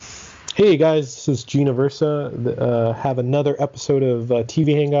Hey guys, this is Gina Versa. Have another episode of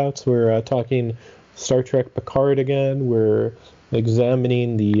TV Hangouts. We're talking Star Trek Picard again. We're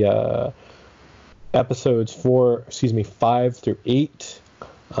examining the episodes 5 through 8,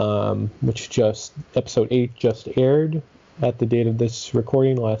 which episode 8 just aired at the date of this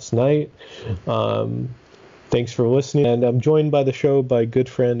recording last night. Thanks for listening, and I'm joined by the show by good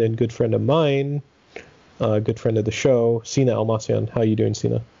friend of mine, good friend of the show, Sina Almasian. How you doing,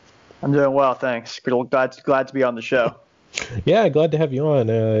 Sina? I'm doing well, thanks. Glad to be on the show. Yeah, glad to have you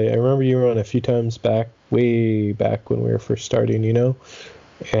on. I remember you were on a few times way back when we were first starting,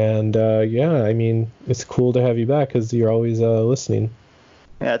 And yeah, I mean, it's cool to have you back because you're always listening.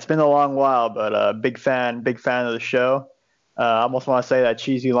 Yeah, it's been a long while, but big fan of the show. I almost want to say that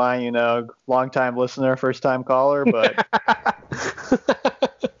cheesy line, long time listener, first time caller, but.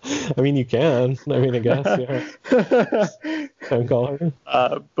 I mean, you can. I guess, yeah. Time caller.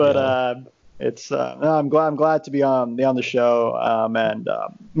 It's no, I'm glad to be on the show.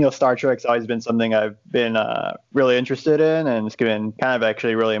 Star Trek's always been something I've been really interested in, and it's been kind of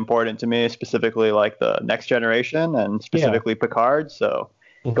actually really important to me, specifically like the Next Generation and specifically Picard. So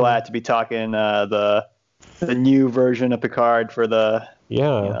glad to be talking the new version of Picard for the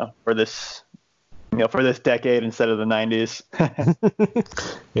for this decade instead of the 90s.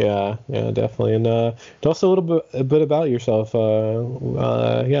 yeah, definitely. And tell us a bit about yourself.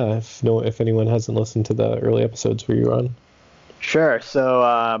 If anyone hasn't listened to the early episodes where you were on. Sure. So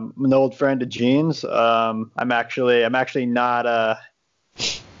I'm an old friend of Gene's. I'm actually not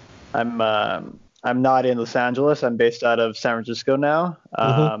I'm not in Los Angeles. I'm based out of San Francisco now.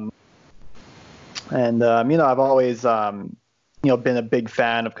 I've always been a big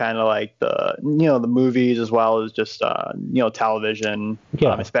fan of kind of like the movies as well as just television,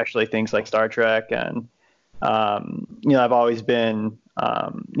 especially things like Star Trek. And I've always been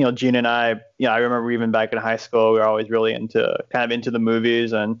Gene and I remember even back in high school we were always really into the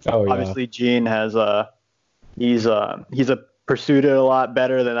movies, and obviously Gene has he's pursued it a lot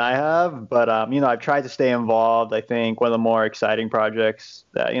better than I have, but I've tried to stay involved. I think one of the more exciting projects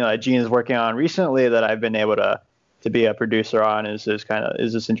that Gene is working on recently that I've been able to be a producer on is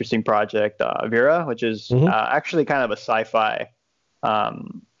this interesting project, Vera, which is actually kind of a sci-fi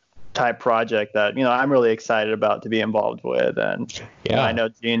type project that I'm really excited about to be involved with, and I know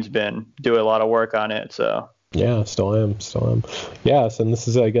Gene's been doing a lot of work on it. So yeah, still am. Yes, and this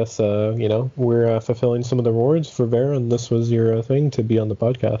is, I guess, we're fulfilling some of the rewards for Vera, and this was your thing to be on the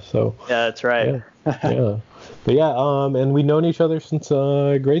podcast. So yeah, that's right. Yeah. But and we've known each other since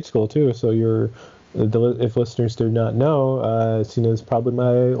grade school too. So if listeners do not know, Sina is probably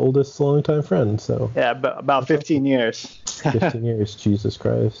my oldest longtime friend. So yeah, about 15 years. 15 years, Jesus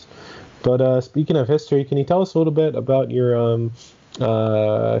Christ. But speaking of history, can you tell us a little bit about your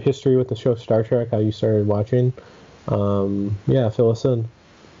history with the show Star Trek? How you started watching? Fill us in.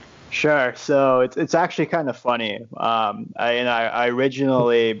 Sure. So it's actually kind of funny. I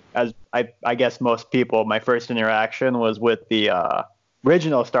originally, as I guess most people, my first interaction was with the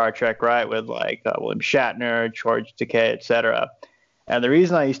original Star Trek, right, with like William Shatner, George Takei, etc. And the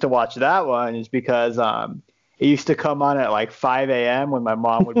reason I used to watch that one is because it used to come on at like 5 a.m. when my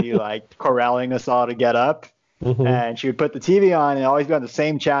mom would be like corralling us all to get up, and she would put the TV on and always be on the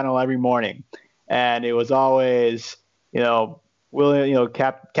same channel every morning, and it was always William,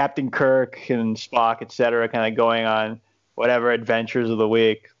 Captain Kirk and Spock, etc., kind of going on whatever adventures of the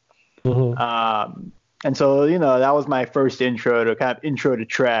week. And so, that was my first intro to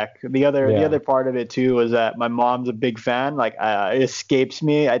Trek. The other part of it too was that my mom's a big fan. Like, it escapes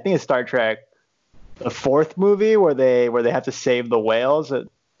me. I think it's Star Trek, the fourth movie where they have to save the whales. Star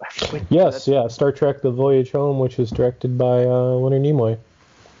Trek: The Voyage Home, which was directed by Leonard Nimoy.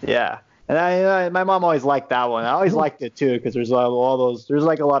 Yeah, and my mom always liked that one. I always liked it too because there's all those. There's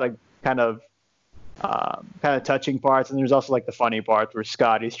like a lot of kind of touching parts, and there's also like the funny parts where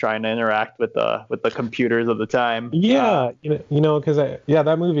Scotty's trying to interact with the computers of the time. Yeah, because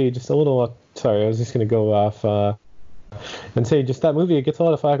that movie just a little. Sorry, I was just gonna go off and say just that movie. It gets a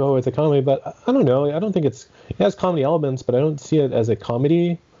lot of flack. Oh, it's a comedy, but I don't know. I don't think it has comedy elements, but I don't see it as a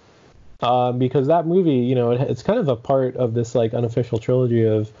comedy because that movie, it's kind of a part of this like unofficial trilogy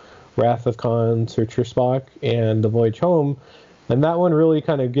of Wrath of Khan, Search for Spock, and The Voyage Home, and that one really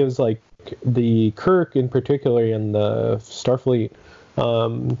kind of gives like the Kirk in particular and the Starfleet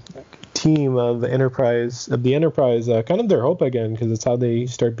team of the Enterprise kind of their hope again, because it's how they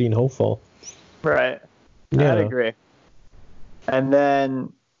start being hopeful. Right. Yeah. I'd agree. And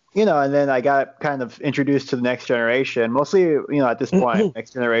then and then I got kind of introduced to the Next Generation. Mostly, at this point,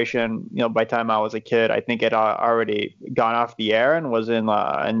 Next Generation, by the time I was a kid, I think it already gone off the air and was in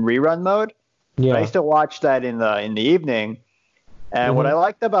rerun mode. Yeah. But I used to watch that in the evening. And what I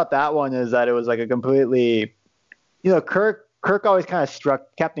liked about that one is that it was like a completely, Kirk always kind of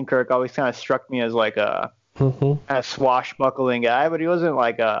Captain Kirk always kind of struck me as like a kind of swashbuckling guy, but he wasn't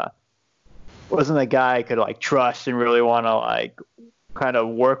a guy I could like trust and really want to like kind of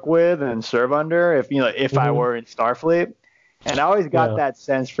work with and serve under if I were in Starfleet. And I always got that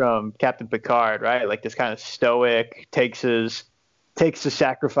sense from Captain Picard, right? Like this kind of stoic, takes the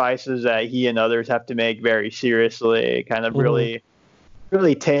sacrifices that he and others have to make very seriously, kind of really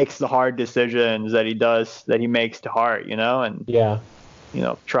takes the hard decisions that he makes to heart, and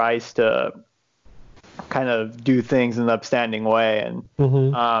tries to kind of do things in an upstanding way. And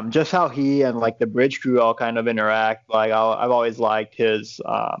just how he and like the bridge crew all kind of interact, like I've always liked his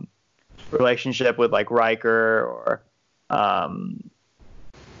relationship with like Riker, or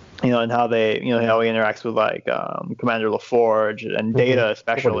and how how he interacts with like Commander LaForge and Data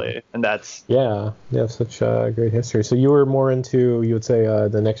especially, and that's such a great history. So you were more into, you would say,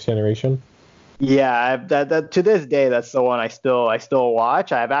 the Next Generation? Yeah, that to this day, that's the one I still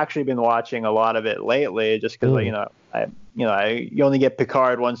watch. I've actually been watching a lot of it lately, just because you only get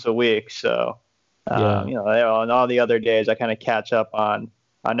Picard once a week, so on all the other days I kind of catch up on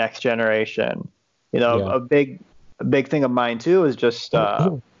Next Generation. A big thing of mine too is just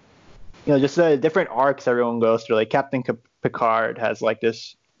just the different arcs everyone goes through. Like Captain Picard has like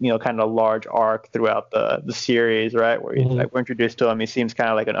this kind of large arc throughout the series, right, where we're introduced to him. He seems kind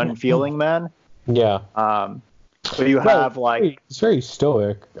of like an unfeeling man. Yeah. So you have like it's very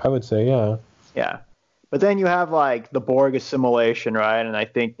stoic, I would say. Yeah. But then you have like the Borg assimilation, right? And I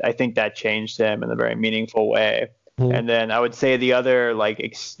think that changed him in a very meaningful way. And then I would say the other like kind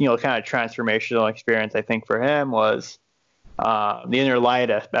of transformational experience I think for him was the Inner Light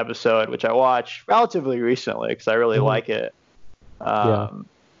episode, which I watched relatively recently because I really like it.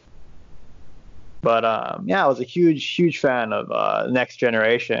 But I was a huge fan of Next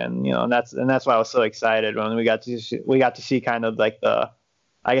Generation, and that's why I was so excited when we got to see kind of like the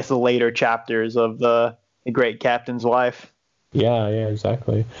later chapters of the great Captain's life. Yeah,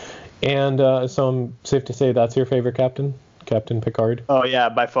 exactly. And so I'm safe to say that's your favorite Captain Picard? Oh yeah,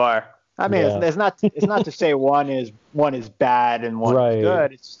 by far. I mean, it's not to say one is bad and one is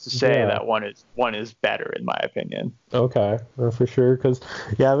good. It's just to say that one is better in my opinion. Okay, for sure. Because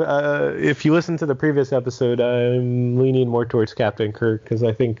if you listen to the previous episode, I'm leaning more towards Captain Kirk because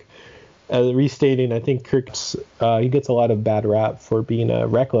I think, restating, I think Kirk's he gets a lot of bad rap for being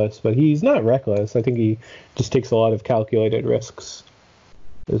reckless, but he's not reckless. I think he just takes a lot of calculated risks.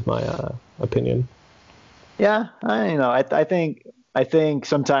 Is my opinion. Yeah, I think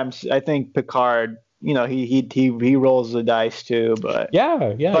sometimes Picard, he rolls the dice too, but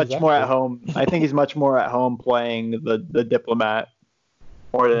much more at home. I think he's much more at home playing the diplomat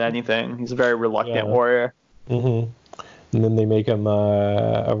more than anything. He's a very reluctant warrior. And then they make him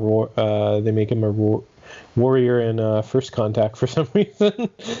a warrior in First Contact for some reason.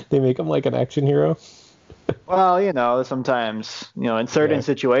 They make him like an action hero. Well, sometimes in certain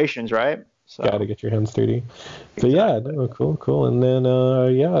situations, right? So. Got to get your hands dirty. But cool. And then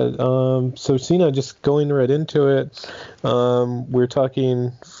so Cena, just going right into it, we're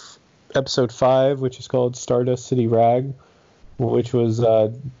talking episode 5, which is called Stardust City Rag, which was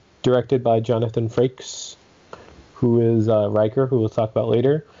directed by Jonathan Frakes, who is Riker, who we'll talk about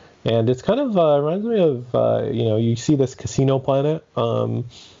later. And it's kind of reminds me of you see this casino planet,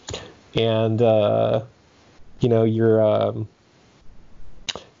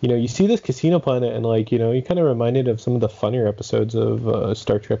 you see this casino planet, and like you kind of reminded of some of the funnier episodes of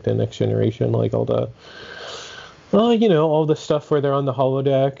Star Trek: The Next Generation, like all the stuff where they're on the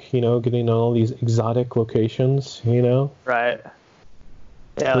holodeck, getting on all these exotic locations, Right.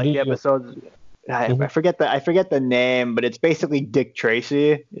 Yeah, like the episodes. I forget the name, but it's basically Dick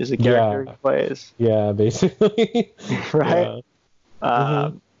Tracy is the character he plays. Yeah, basically. Right.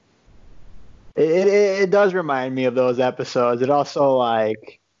 Yeah. It does remind me of those episodes. It also,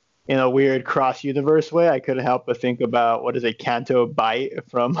 like, in a weird cross-universe way, I couldn't help but think about, what is it, Canto Bight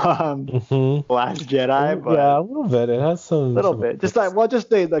from Last Jedi. But yeah, a little bit. It has some... A little bit. Just like, just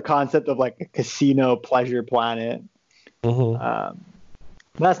the concept of, like, a casino pleasure planet.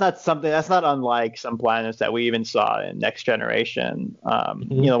 That's not unlike some planets that we even saw in Next Generation.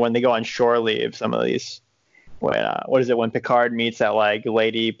 When they go on shore leave, some of these... when Picard meets that like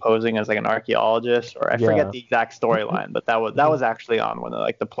lady posing as like an archaeologist, or I forget the exact storyline, but that was actually on one of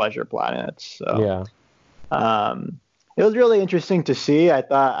like the pleasure planets. So it was really interesting to see. I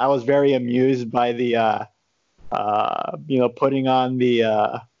thought I was very amused by the putting on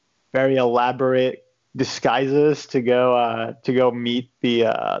the very elaborate disguises to go meet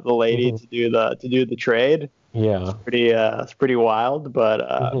the lady to do the trade. Yeah. It's pretty wild, but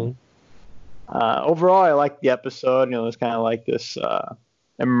overall I liked the episode. It's kind of like this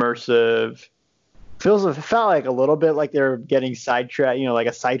immersive. It felt like a little bit like they're getting sidetracked, like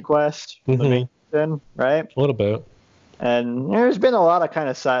a side quest from the main season, right? A little bit. And there's been a lot of kind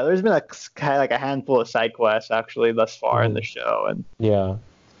of there's been a handful of side quests actually thus far in the show, and yeah,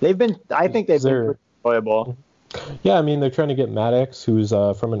 I think they've been pretty enjoyable. Yeah, I mean they're trying to get Maddox, who's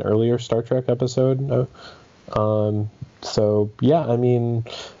from an earlier Star Trek episode. So yeah, I mean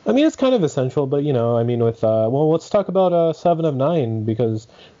it's kind of essential, but I mean with let's talk about 7 of 9 because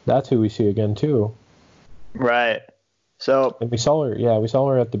that's who we see again too. Right. So and we saw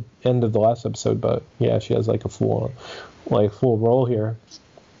her at the end of the last episode, but yeah, she has like a full role here.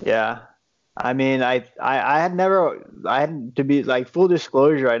 Yeah. I mean, I had to be like full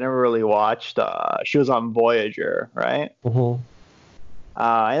disclosure, I never really watched she was on Voyager, right?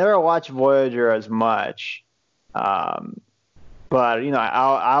 I never watched Voyager as much. But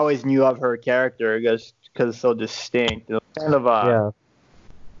I always knew of her character because it's so distinct. It's kind of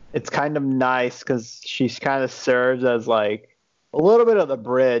it's kind of nice because she kind of serves as like a little bit of the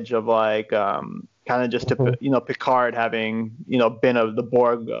bridge of like kind of just to Picard having been of the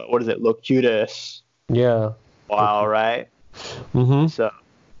Borg Locutus wow, right? So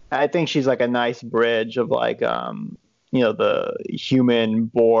I think she's like a nice bridge of like the human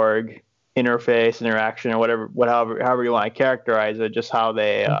Borg interaction or however you want to characterize it, just how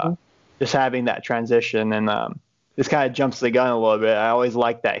they just having that transition. And this kind of jumps the gun a little bit. I always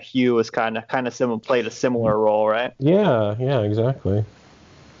liked that Hugh was kind of similar, played a similar role, right? Yeah, exactly.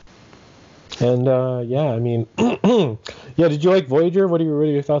 And I mean, yeah. Did you like Voyager? What are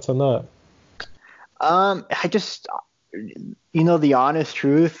your thoughts on that? I just, the honest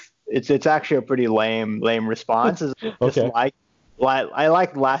truth, it's actually a pretty lame response. It's just okay. I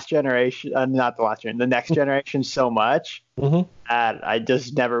like Last Generation, not the Last Generation, the Next Generation so much that I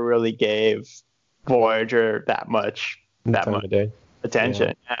just never really gave Voyager that much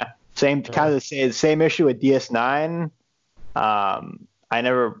attention. Yeah. Same kind of the same issue with DS9. I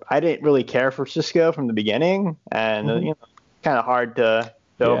didn't really care for Cisco from the beginning, and kind of hard to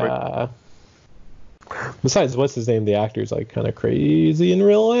over. Besides, what's his name? The actor's like kind of crazy in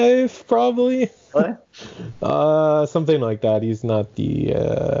real life, probably. What? Something like that. He's not the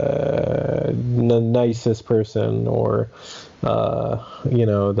nicest person, or I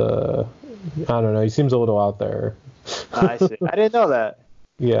don't know. He seems a little out there. I see. I didn't know that.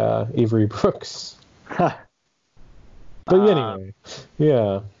 Yeah, Avery Brooks. But anyway,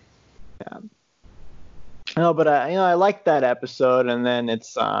 yeah. No, but I liked that episode, and then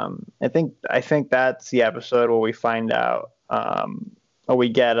it's I think that's the episode where we find out or we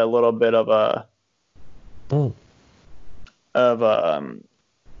get a little bit of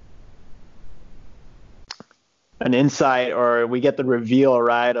an insight, or we get the reveal,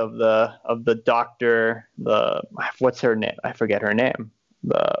 right, of the doctor, what's her name? I forget her name.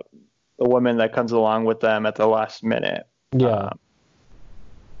 The woman that comes along with them at the last minute. Yeah.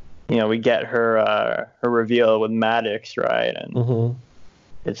 We get her reveal with Maddox, right? And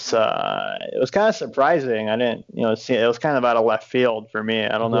it was kind of surprising. I didn't, it was kind of out of left field for me.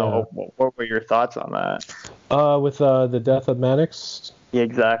 I don't know. What were your thoughts on that? With the death of Maddox? Yeah,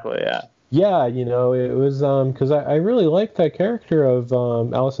 exactly, yeah. Yeah, it was because I really liked that character of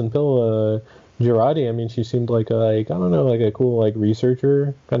Alison Pill Girardi. I mean, she seemed like I don't know, like a cool like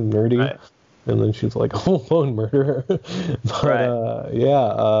researcher, kind of nerdy. Right. And then she's like a full-blown murderer. But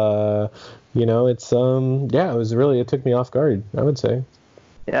it's it took me off guard, I would say.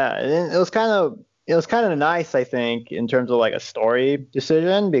 Yeah, and it was kind of nice, I think, in terms of like a story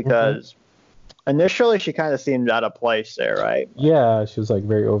decision, because initially she kind of seemed out of place there, right? Yeah, she was like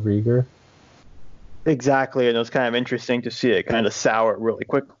very overeager. Exactly, and it was kind of interesting to see it kind of sour really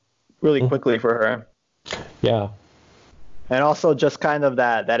quickly for her. Yeah. And also just kind of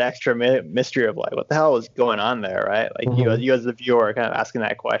that extra mystery of like, what the hell was going on there, right? Like you as the viewer are kind of asking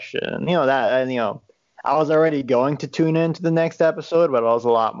that question. And I was already going to tune into the next episode, but I was a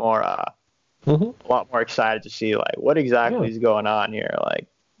lot more excited to see like what exactly is going on here. Like,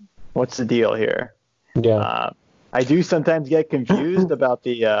 what's the deal here? Yeah. I do sometimes get confused about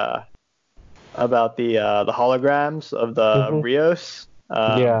the holograms of the Rios.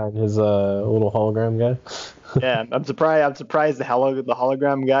 And his little hologram guy. Yeah, I'm surprised the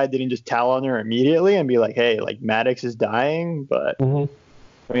hologram guy didn't just tell on her immediately and be like, "Hey, like Maddox is dying," but we'll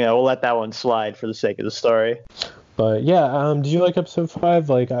let that one slide for the sake of the story. But yeah, did you like episode 5?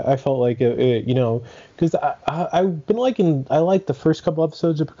 Like, I felt like it you know, because I've been I liked the first couple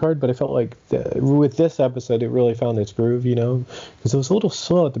episodes of Picard, but I felt like with this episode, it really found its groove, you know, because it was a little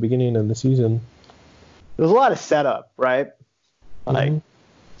slow at the beginning of the season. There was a lot of setup, right? Like,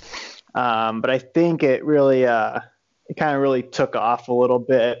 but I think it really, it kind of really took off a little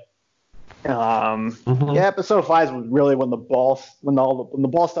bit. Yeah, episode 5 was really when the ball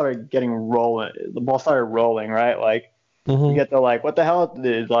started rolling, right? Like, you get to like, what the hell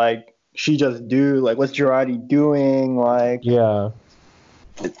did like she just do? Like, what's Girardi doing? Like, Yeah.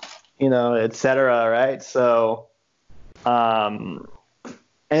 You know, etc. Right? So, and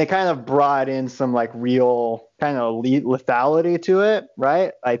it kind of brought in some like real kind of lethality to it,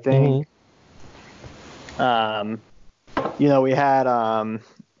 right? I think. You know, we had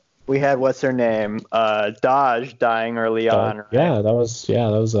what's her name, Dodge dying early on. Right? Yeah, that was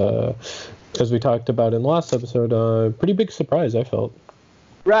as we talked about in the last episode, pretty big surprise, I felt.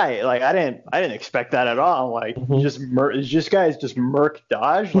 Right, like I didn't expect that at all. Like this guy's just murk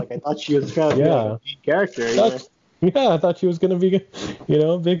Dodge. Like I thought she was gonna be like a main character. Yeah, I thought she was gonna be, you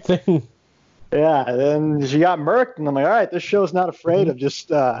know, a big thing. Yeah, and then she got murked, and I'm like, all right, this show's not afraid of just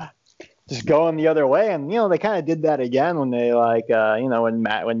going the other way. And you know, they kind of did that again when they like, you know, when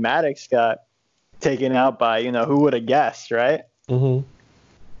Maddox got taken out by, you know, who would have guessed, right? So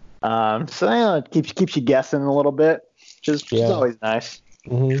you know, it keeps you guessing a little bit, which is always nice.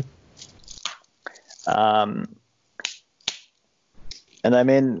 And I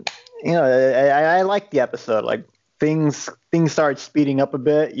mean, you know, I like the episode. Like things started speeding up a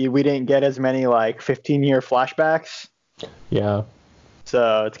bit. We didn't get as many like 15-year flashbacks. Yeah.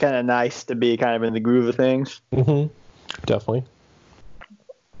 So it's kind of nice to be kind of in the groove of things. Definitely.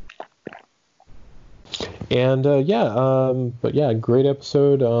 And but yeah, great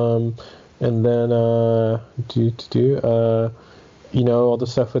episode. And then you know, all the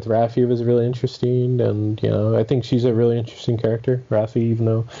stuff with Raffi was really interesting, and you know, I think she's a really interesting character, Raffi, even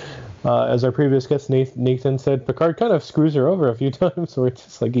though, as our previous guest Nathan said, Picard kind of screws her over a few times, where it's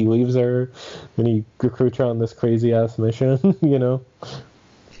just like he leaves her, and he recruits her on this crazy ass mission, you know.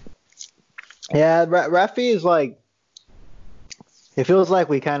 Yeah, Raffi is like, it feels like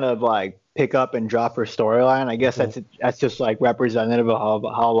we kind of like pick up and drop her storyline. I guess that's just like representative of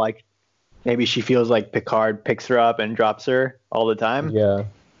how like maybe she feels like Picard picks her up and drops her all the time. Yeah.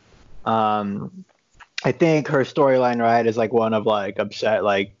 I think her storyline, right, is like one of like upset,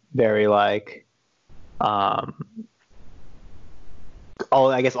 like very like, all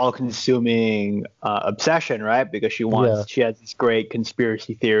consuming obsession, right? Because she has this great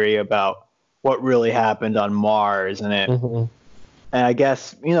conspiracy theory about what really happened on Mars, and and I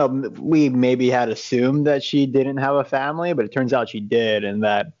guess, you know, we maybe had assumed that she didn't have a family, but it turns out she did, and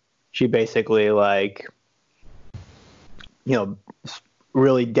that she basically like, you know,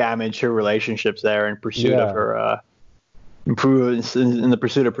 really damaged her relationships there in pursuit of her in the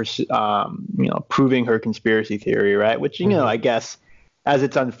pursuit of you know, proving her conspiracy theory, right? Which, you know, I guess as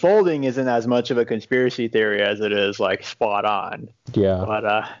it's unfolding isn't as much of a conspiracy theory as it is like spot on. Yeah. But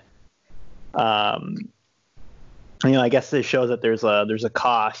you know, I guess this shows that there's a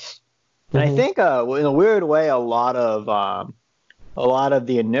cost, and I think in a weird way, a lot of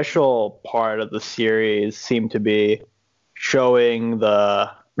the initial part of the series seemed to be showing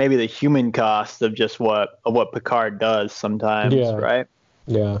maybe the human cost of just what Picard does sometimes, right?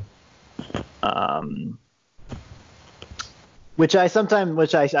 Yeah. Which I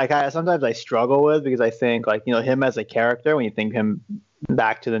sometimes I struggle with, because I think, like, you know, him as a character, when you think him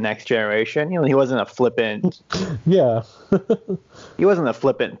back to the Next Generation, you know, he wasn't a flippant he wasn't a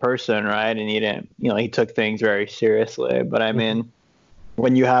flippant person, right? And he didn't, you know, he took things very seriously. But I mean,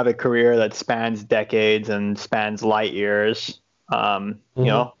 when you have a career that spans decades and spans light years, you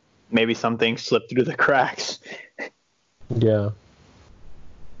know, maybe something slipped through the cracks. Yeah,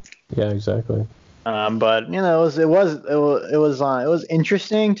 exactly. But you know, it was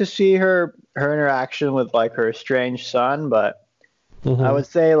interesting to see her interaction with like her estranged son. But I would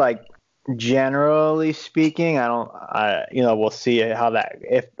say, like, generally speaking, you know, we'll see how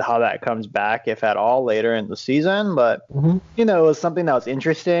that comes back, if at all, later in the season. But you know, it was something that was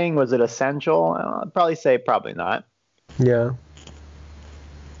interesting. Was it essential? I'd probably say probably not. Yeah.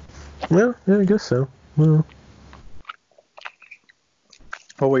 Well, yeah, I guess so. Well.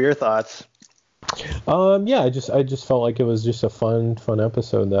 What were your thoughts? Yeah, I just felt like it was just a fun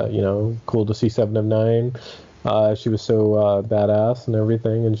episode. That, you know, cool to see 7 of 9. She was so badass and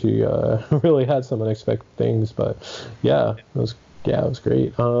everything, and she really had some unexpected things. But yeah, it was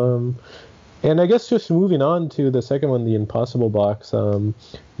great. And I guess just moving on to the second one, the Impossible Box,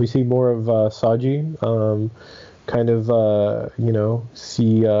 we see more of Saji, kind of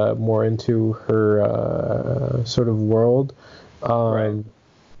see more into her sort of world. Right.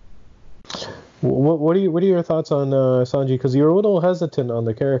 What are your thoughts on Sanji? Because you're a little hesitant on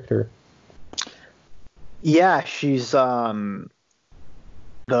the character. Yeah, she's the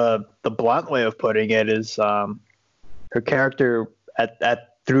blunt way of putting it is her character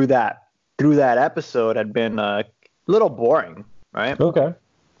at through that episode had been a little boring, right? Okay.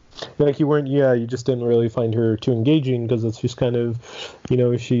 Like you just didn't really find her too engaging because it's just kind of,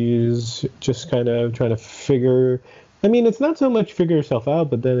 she's just kind of trying to figure. I mean, it's not so much figure herself out,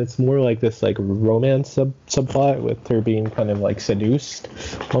 but then it's more like this like romance subplot with her being kind of like seduced,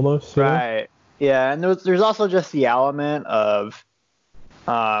 almost. Right. Yeah, and there's also just the element of,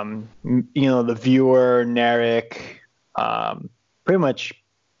 the viewer, Narek, pretty much,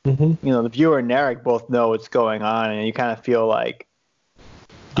 the viewer and Narek both know what's going on, and you kind of feel like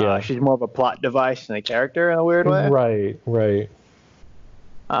she's more of a plot device than a character in a weird way. Right.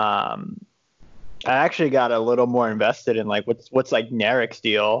 I actually got a little more invested in like what's like Narek's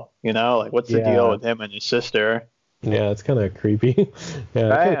deal, like what's the deal with him and his sister. Yeah, it's kind of creepy. Yeah,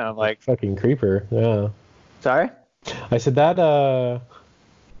 right. I'm like fucking creeper. Yeah. Sorry. I said that.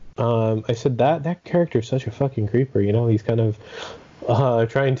 That character is such a fucking creeper. He's kind of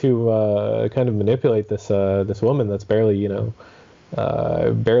trying to kind of manipulate this woman that's barely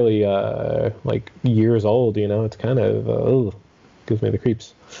like years old. It's kind of gives me the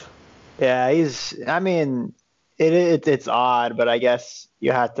creeps. Yeah, it's odd, but I guess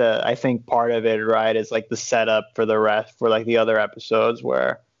you have to. I think part of it, right, is like the setup for like the other episodes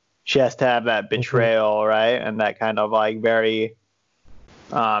where she has to have that betrayal, right, and that kind of like very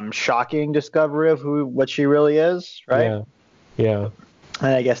shocking discovery of what she really is, right? Yeah.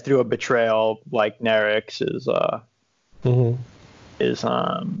 And I guess through a betrayal like Narek's is I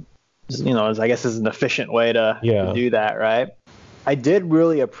guess is an efficient way to do that, right? I did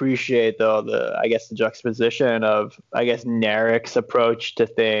really appreciate though the juxtaposition of Narek's approach to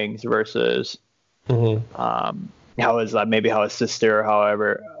things versus how his sister,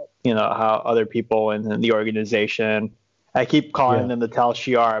 however, how other people in the organization. I keep calling them the Tal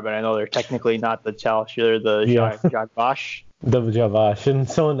Shiar, but I know they're technically not the Tal Shiar, they're the Jagvash. The Javash. And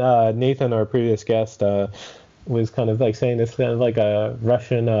so Nathan, our previous guest, was kind of like saying it's kind of like a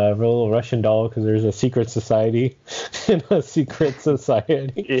Russian, little Russian doll because there's a secret society in a secret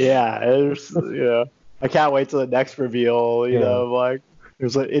society. Yeah, I can't wait till the next reveal. Like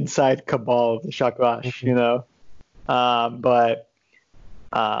there's an inside cabal of the Shakvash.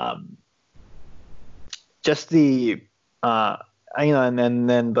 Just the and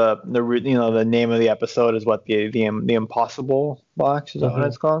then the name of the episode is what the Impossible Box, is that what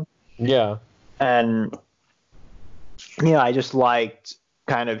it's called? Yeah. And I just liked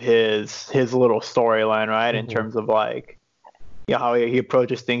kind of his little storyline, right? In terms of like how he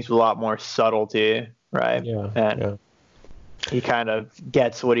approaches things with a lot more subtlety, right? And he kind of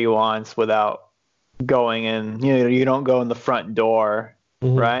gets what he wants without going in. You don't go in the front door,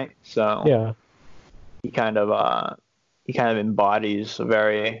 right? So he kind of embodies a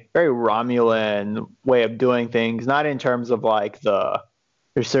very, very Romulan way of doing things, not in terms of like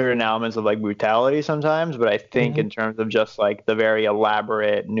there's certain elements of like brutality sometimes, but I think in terms of just like the very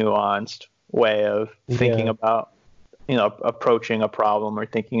elaborate, nuanced way of thinking about, approaching a problem or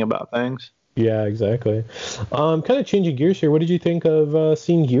thinking about things. Yeah, exactly. Kind of changing gears here. What did you think of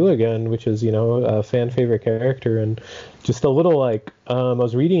seeing Hugh again, which is, a fan favorite character, and just a little like I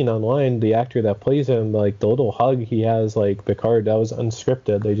was reading online, the actor that plays him, like the little hug he has, like Picard, that was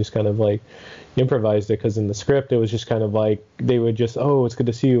unscripted. They just kind of like improvised it because in the script it was just kind of like they would just, oh, it's good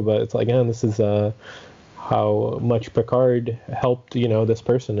to see you, but it's like, man, this is how much Picard helped this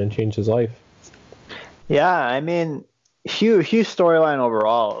person and changed his life. Yeah, I mean, Hugh's storyline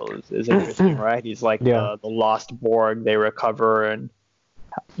overall is interesting, right? He's like the lost Borg they recover, and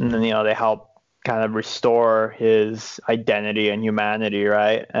then they help kind of restore his identity and humanity,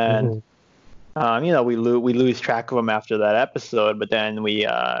 right? And we lose track of him after that episode, but then we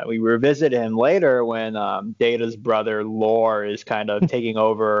revisit him later when Data's brother Lore is kind of taking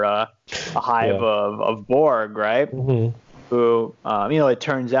over a hive of Borg, right? Who it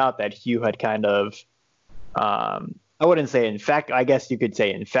turns out that Hugh had kind of I wouldn't say I guess you could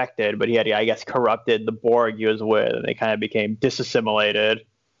say infected, but he had, I guess, corrupted the Borg he was with, and they kind of became disassimilated,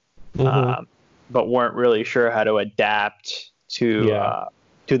 but weren't really sure how to adapt to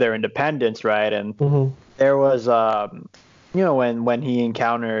their independence, right? And there was, when he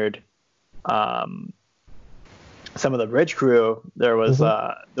encountered some of the bridge crew, there was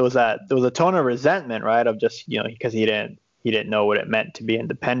a tone of resentment, right? Of just because he didn't know what it meant to be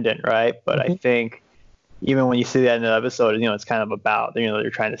independent, right? But I think even when you see that in the episode, it's kind of about, they're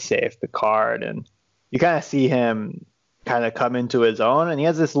trying to save Picard, and you kind of see him kind of come into his own, and he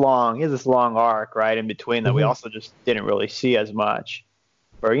has this long arc right in between that we also just didn't really see as much,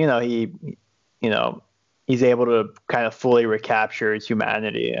 where he's able to kind of fully recapture his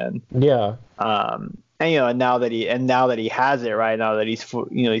humanity, and and now that he has it right now, that he's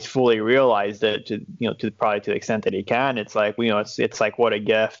fully realized it, to probably to the extent that he can, it's like it's like what a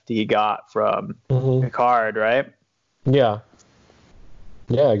gift he got from Picard, right? Yeah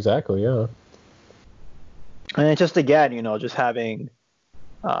exactly. And it's just, again, just having,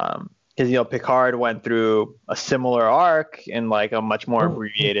 because Picard went through a similar arc in like a much more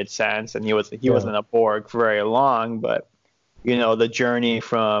abbreviated sense, and he wasn't a Borg for very long, but the journey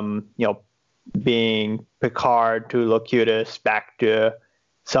from being Picard to Locutus back to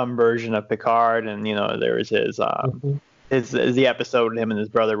some version of Picard, and there was his the episode with him and his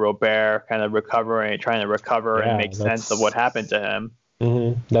brother Robert kind of trying to recover and make sense of what happened to him.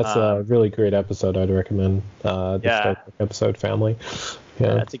 That's a really great episode. I'd recommend the Star Trek episode Family.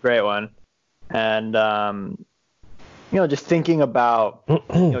 Yeah, that's a great one. And just thinking about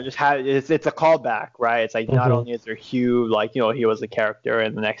just how it's a callback, right? It's like not only is there Hugh, like he was a character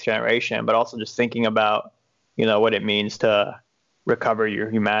in The Next Generation, but also just thinking about what it means to recover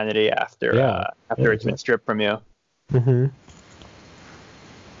your humanity after it's been stripped from you.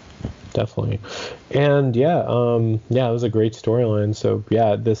 Definitely. And it was a great storyline. So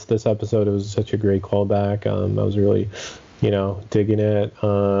this episode, it was such a great callback. I was really digging it.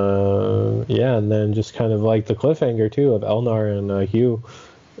 And then just kind of like the cliffhanger too of Elnar and Hugh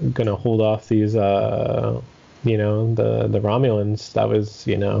gonna hold off these the Romulans. That was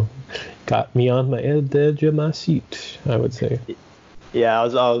got me on my edge of my seat, I would say. Yeah, I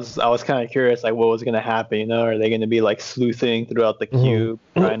was kind of curious, like what was gonna happen. Are they gonna be like sleuthing throughout the cube,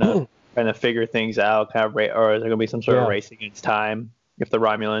 trying to figure things out, kind of, or is there gonna be some sort of race against time if the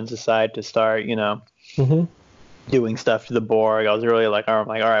Romulans decide to start, doing stuff to the Borg? I was really like, all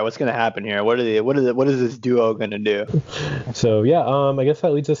right, what's gonna happen here? What is this duo gonna do? So I guess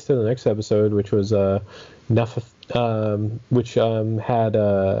that leads us to the next episode, which was which had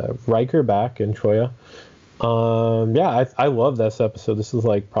Riker back and Troya. I love this episode. This is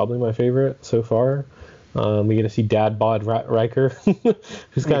like probably my favorite so far. We get to see Dad bod Riker,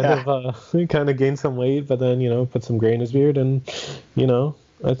 who's kind of gained some weight, but then put some gray in his beard, and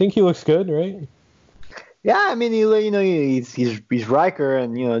I think he looks good, right? Yeah, I mean, he's Riker,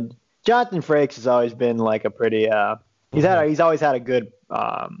 and Jonathan Frakes has always been like a pretty he's always had a good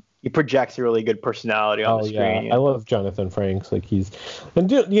he projects a really good personality on the screen. Yeah, I love Jonathan Frakes. Like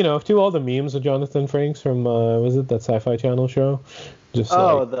do all the memes of Jonathan Frakes from was it that Sci-Fi Channel show? Just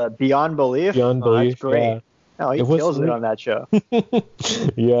the Beyond Belief. Beyond Belief, that's great. Yeah. Oh, he kills it on that show.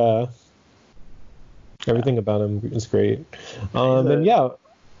 Yeah. Everything about him is great.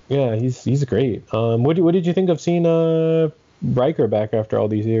 He's great. What did you think of seeing Riker back after all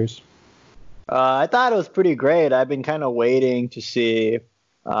these years? I thought it was pretty great. I've been kind of waiting to see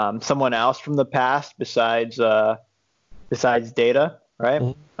someone else from the past besides Data, right?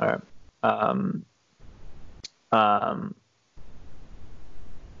 All right.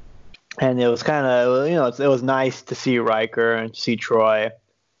 And it was kind of, it was nice to see Riker and see Troy.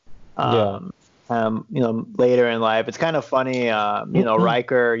 Later in life, it's kind of funny.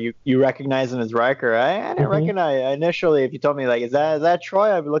 Riker, you recognize him as Riker. I didn't recognize initially. If you told me like, is that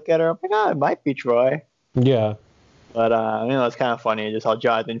Troy? I'd look at her. I'm like, oh, it might be Troy. Yeah. But it's kind of funny just how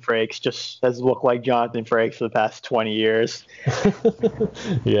Jonathan Frakes just has looked like Jonathan Frakes for the past 20 years.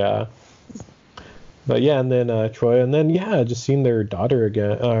 Yeah. But and then Troy, and then just seeing their daughter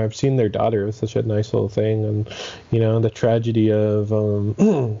again. I've seen their daughter. It was such a nice little thing, and the tragedy of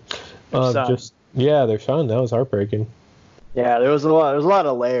their son. That was heartbreaking. Yeah, there was a lot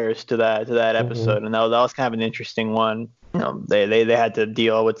of layers to that episode, and that was kind of an interesting one. They had to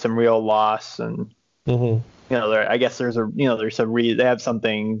deal with some real loss, and I guess they have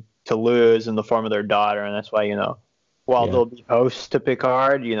something to lose in the form of their daughter, and that's why while they'll be hosts to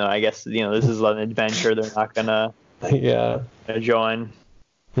Picard, I guess this is an adventure they're not gonna join.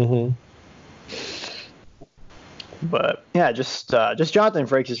 But just Jonathan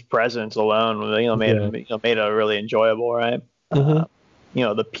Frakes' presence alone, made it really enjoyable, right? The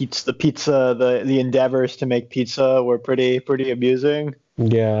pizza, the endeavors to make pizza were pretty amusing.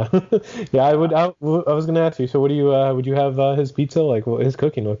 Yeah, yeah. I was gonna ask you. So, what do you would you have his pizza like? Well, his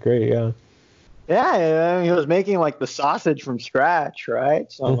cooking looked great. Yeah. Yeah, he was making like the sausage from scratch, right?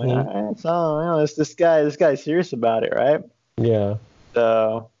 So I'm like, all right, so this guy's serious about it, right? Yeah.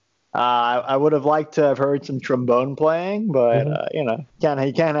 So I would have liked to have heard some trombone playing, but he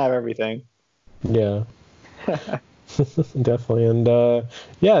can't have everything. Yeah. Definitely. And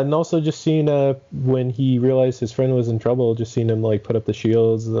yeah, and also just seeing when he realized his friend was in trouble, just seeing him like put up the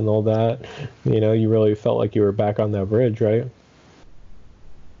shields and all that, you really felt like you were back on that bridge, right?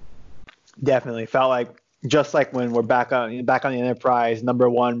 Definitely felt like, just like when we're back on the Enterprise, number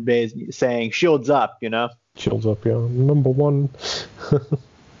one base saying shields up, Shields up, yeah. Number one.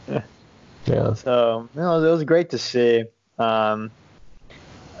 Yeah. So it was great to see.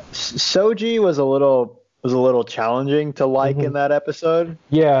 Soji was a little challenging to like in that episode.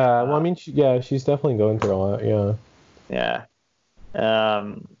 Yeah, well, I mean, she's definitely going through a lot, yeah. Yeah.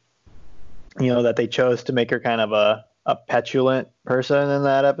 That they chose to make her kind of a petulant person in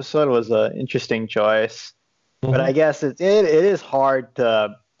that episode was an interesting choice. But I guess it is hard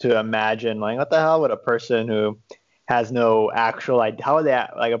to imagine, like, what the hell would a person who has no actual how would they,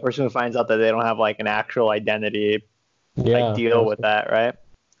 like, a person who finds out that they don't have like an actual identity, like, deal with that, right?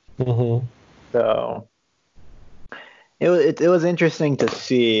 So it was interesting to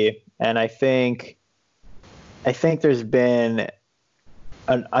see, and I think there's been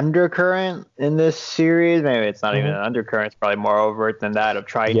an undercurrent in this series. Maybe it's not even an undercurrent; it's probably more overt than that, of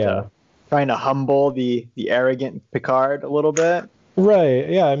trying to humble the arrogant Picard a little bit. Right.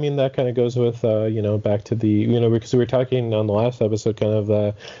 Yeah. I mean, that kind of goes with back to the because we were talking on the last episode kind of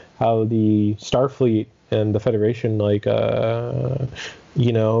how the Starfleet and the Federation kind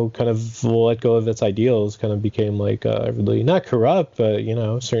of let go of its ideals, kind of became like really not corrupt, but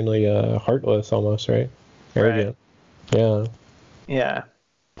certainly heartless almost, right? Arrogant. Right. Yeah. Yeah.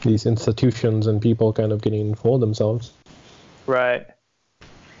 These institutions and people kind of getting full of themselves. Right.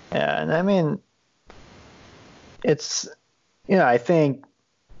 Yeah, and I mean, it's I think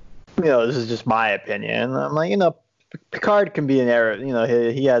this is just my opinion. I'm like, Picard can be an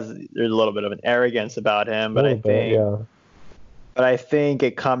he has, there's a little bit of an arrogance about him, but I think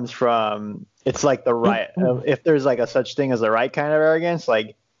it comes from, it's like the right, if there's like a such thing as the right kind of arrogance,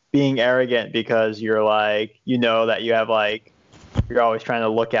 like being arrogant because you're like, that you have like, you're always trying to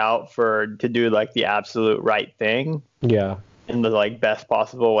look out to do like the absolute right thing. Yeah. In the like best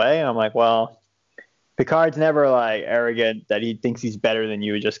possible way. And I'm like, well, Picard's never like arrogant that he thinks he's better than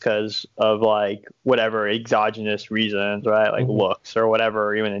you just because of like whatever exogenous reasons, right? Like looks or whatever,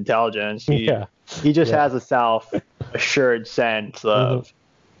 or even intelligence. He just has a self-assured sense of,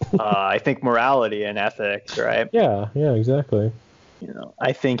 I think, morality and ethics, right? Yeah, exactly.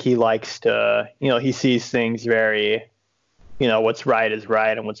 I think he likes to, he sees things very, what's right is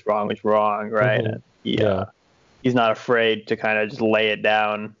right and what's wrong is wrong, right? And he's not afraid to kind of just lay it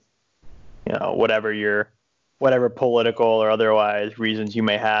down, whatever political or otherwise reasons you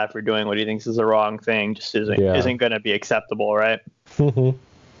may have for doing what he thinks is the wrong thing just isn't going to be acceptable, right?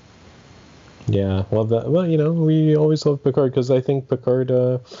 Yeah, well, we always love Picard because I think Picard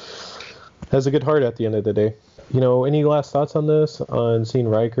has a good heart at the end of the day. Any last thoughts on this? On seeing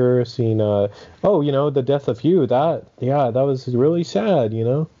Riker, seeing the death of Hugh? That was really sad.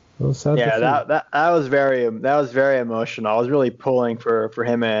 That was very emotional. I was really pulling for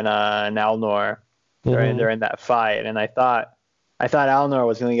him and Alnor during that fight, and I thought Alnor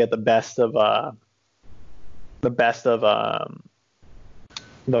was going to get the best of the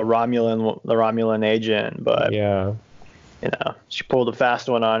Romulan agent, but she pulled a fast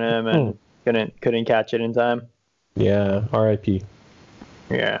one on him and couldn't catch it in time. Yeah, R.I.P.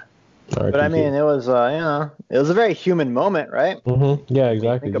 Yeah. But I mean, it was a very human moment, right? Yeah,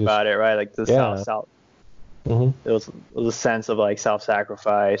 exactly. Think about it, right? Like the South. It was a sense of like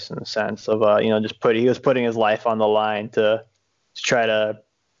self-sacrifice and a sense of he was putting his life on the line to try to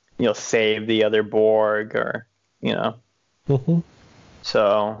save the other Borg, or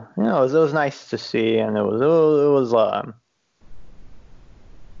So it was nice to see, and it was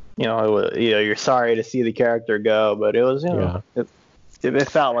you're sorry to see the character go, but it was it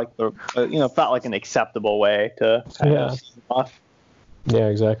felt like felt like an acceptable way to kind of see him off. Yeah,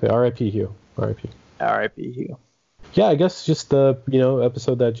 exactly. R.I.P. Hugh. R.I.P. R.I.P. Hugh. Yeah, I guess just the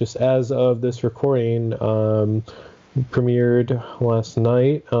episode that just as of this recording premiered last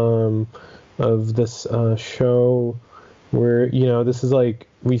night of this show, where this is like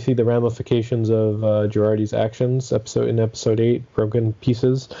we see the ramifications of Girardi's actions in episode 8, Broken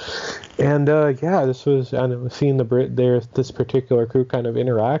Pieces. And this was, and seeing this particular crew kind of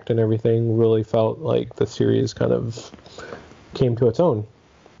interact and everything really felt like the series kind of came to its own.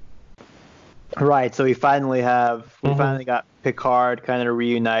 Right. So we finally got Picard kind of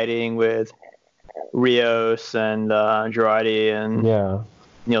reuniting with Rios and Girardi, and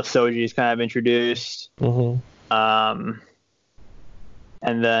Soji's kind of introduced.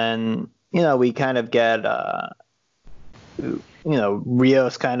 And then we kind of get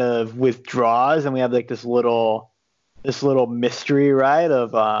Rios kind of withdraws, and we have like this little mystery, right?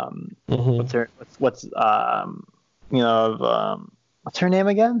 Of what's her name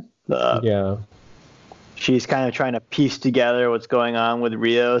again? Yeah. She's kind of trying to piece together what's going on with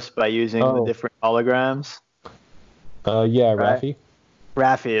Rios by using the different holograms. Yeah, right? Raffi.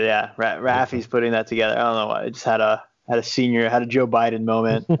 Raffi, yeah. Raffi's putting that together. I don't know why. I just had a Joe Biden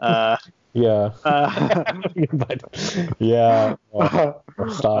moment. Yeah. Yeah.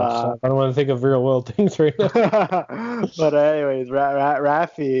 Stop. I don't want to think of real world things right now. But anyways,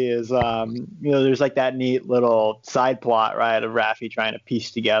 Raffi is, there's like that neat little side plot, right, of Raffi trying to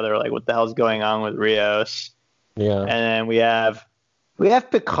piece together like what the hell's going on with Rios. Yeah. And then we have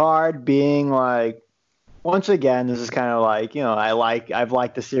Picard being like, once again, this is kind of like, I've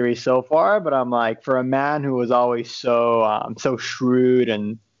liked the series so far, but I'm like, for a man who was always so shrewd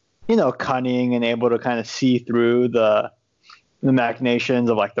and, cunning and able to kind of see through the machinations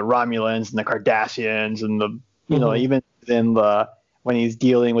of like the Romulans and the Cardassians and the, even within when he's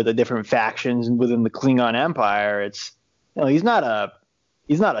dealing with the different factions within the Klingon Empire, it's, he's not a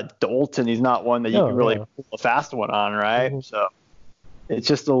dolt, and he's not one that you can really pull a fast one on, right? Mm-hmm. So it's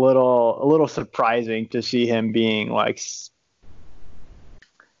just a little surprising to see him being like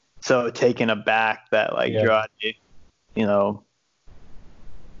so taken aback that like Jurati,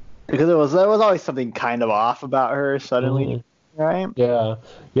 because there was always something kind of off about her suddenly, right? Yeah,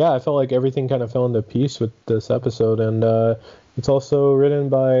 I felt like everything kind of fell into piece with this episode, and it's also written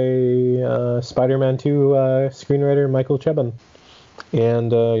by Spider-Man 2 screenwriter Michael Chabon,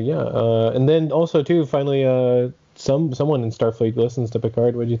 and and then also too finally someone in Starfleet listens to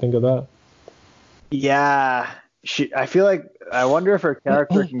Picard. What do you think of that? Yeah, I wonder if her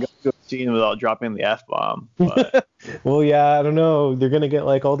character can go to a scene without dropping the F-bomb. But... Well, yeah, I don't know. They're gonna get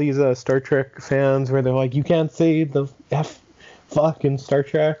like all these Star Trek fans where they're like, you can't say the fuck in Star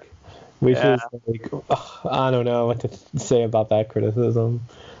Trek, which is like, I don't know what to say about that criticism.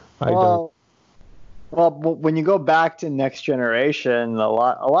 Well, when you go back to Next Generation, a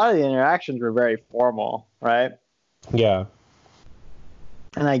lot of the interactions were very formal, right? Yeah.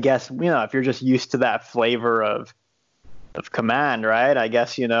 And I guess, if you're just used to that flavor of command, right? I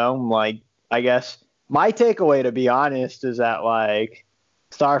guess, I guess my takeaway, to be honest, is that like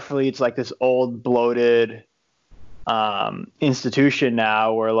Starfleet's like this old bloated institution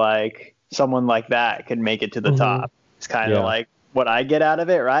now where like someone like that can make it to the top. It's kind of like what I get out of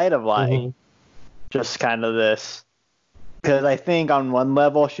it, right? Of like just kind of this, because I think on one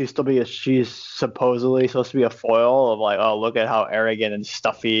level she's supposedly supposed to be a foil of like, oh, look at how arrogant and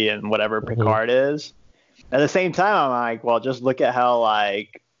stuffy and whatever Picard is. At the same time, I'm like, well, just look at how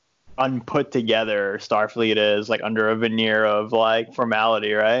like unput together Starfleet is, like under a veneer of like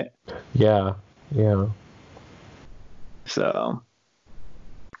formality, right? Yeah. So,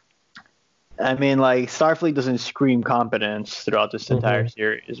 I mean, like Starfleet doesn't scream competence throughout this entire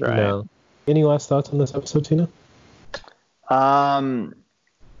series, right? No. Any last thoughts on this episode, Tina?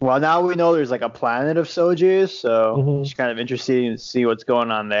 Well, now we know there's like a planet of Sojus, so it's kind of interesting to see what's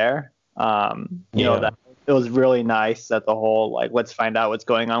going on there. That it was really nice that the whole like let's find out what's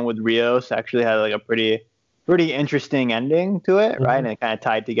going on with Rios actually had like a pretty interesting ending to it, right? And it kind of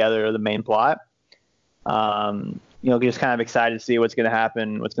tied together the main plot. Just kind of excited to see what's going to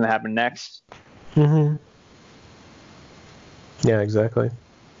happen next. Yeah, exactly.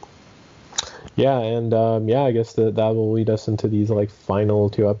 Yeah, and I guess that will lead us into these like final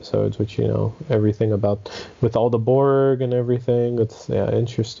 2 episodes, which everything about with all the Borg and everything. It's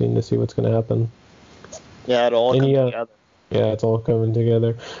interesting to see what's going to happen. Yeah, it all comes together. Yeah, it's all coming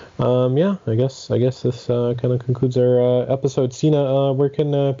together. I guess this kind of concludes our episode. Sina, where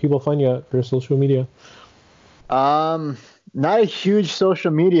can people find you at for social media? Not a huge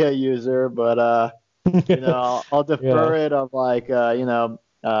social media user, but I'll defer it of like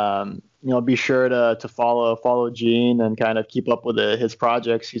be sure to follow Gene and kind of keep up with his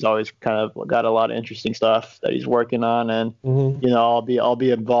projects. He's always kind of got a lot of interesting stuff that he's working on, and I'll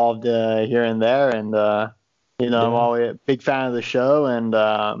be involved here and there, and I'm always a big fan of the show, and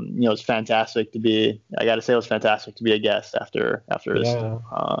it's fantastic to be. I got to say, it was fantastic to be a guest after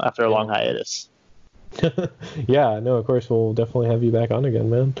a long hiatus. Yeah, no, of course we'll definitely have you back on again,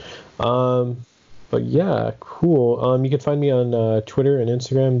 man. But yeah, cool. You can find me on Twitter and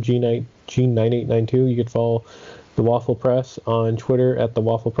Instagram, Gene9892. You can follow The Waffle Press on Twitter at The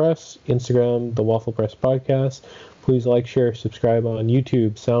Waffle Press, Instagram, The Waffle Press Podcast. Please like, share, subscribe on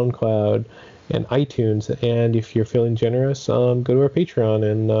YouTube, SoundCloud, and iTunes. And if you're feeling generous, go to our Patreon,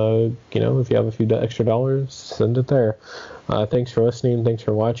 and if you have a few extra dollars, send it there. Thanks for listening. Thanks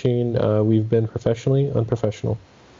for watching. We've been Professionally Unprofessional.